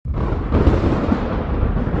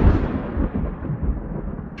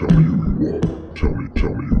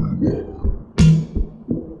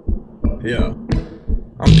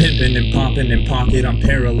Popping and popping and pocket on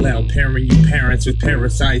parallel. Pairing you parents with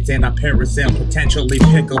parasites and I parasail. Potentially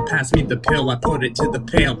pickle, pass me the pill, I put it to the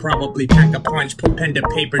pail. Probably pack a punch, put pen to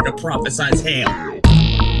paper to prophesize hail.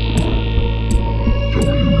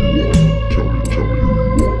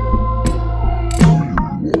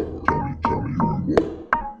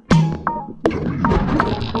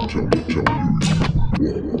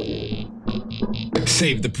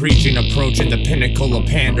 Save the preaching, approaching the pinnacle of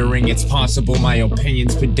pandering. It's possible my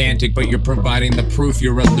opinion's pedantic, but you're providing the proof.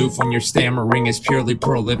 You're aloof when your stammering is purely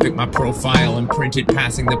prolific. My profile imprinted,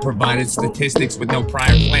 passing the provided statistics with no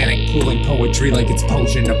prior planning. Pooling poetry like it's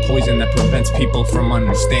potion, a poison that prevents people from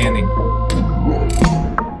understanding.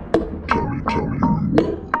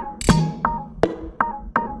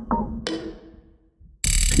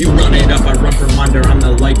 You run it up, I run from under. I'm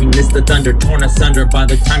the lightning, this the thunder, torn asunder. By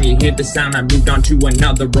the time you hear the sound, I moved on to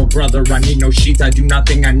another. Oh brother, I need no sheets, I do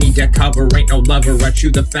nothing, I need to cover. Ain't no lover, I chew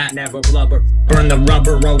the fat, never blubber. Burn the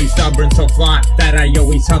rubber, always stubborn, so fly that I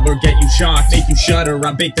always hover. Get you shocked, make you shudder.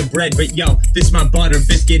 I bake the bread, but yo, this my butter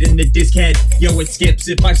biscuit in the disc head. Yo, it skips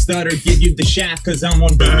if I stutter. Give you the shaft, cause I'm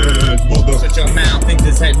on bad mother. Shut your mouth, things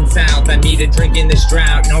is heading south. I need a drink in this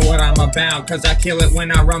drought. Know what I'm about, cause I kill it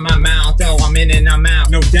when I run my mouth. Oh, I'm in and I'm out,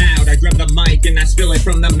 no doubt. I grab the mic and I spill it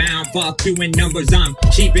from the mouth. Fuck doing numbers, I'm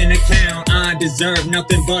keeping account. I deserve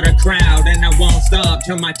nothing but a crowd, and I won't stop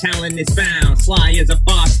till my talent is found. Sly as a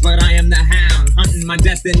fox, but I am the hound, hunting my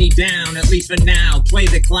destiny down, at least for now. Play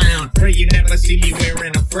the clown, pray you never see me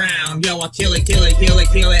wearing a frown. Yo, I'll kill it, kill it, kill it,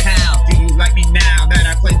 kill it. How do you like me now that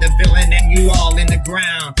I played the villain and you all in the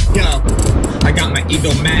ground? Yo, I got my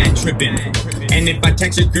ego mad tripping, and if I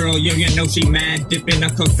text a girl, yo, you know she mad dipping. I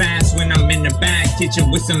cook fast when I'm in the back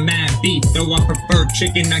kitchen with some mad beef, though I prefer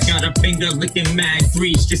chicken. I got a finger licking mad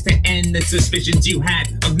grease just to end the suspicions you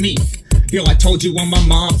had of me. Yo, I told you I'm my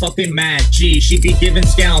mom fucking mad G. She be giving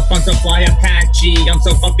scalp on to fly Apache. I'm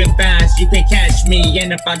so fucking fast, you can't catch me.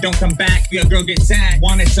 And if I don't come back, your girl gets sad.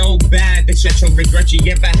 Want it so bad that she'll regret she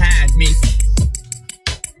ever had me.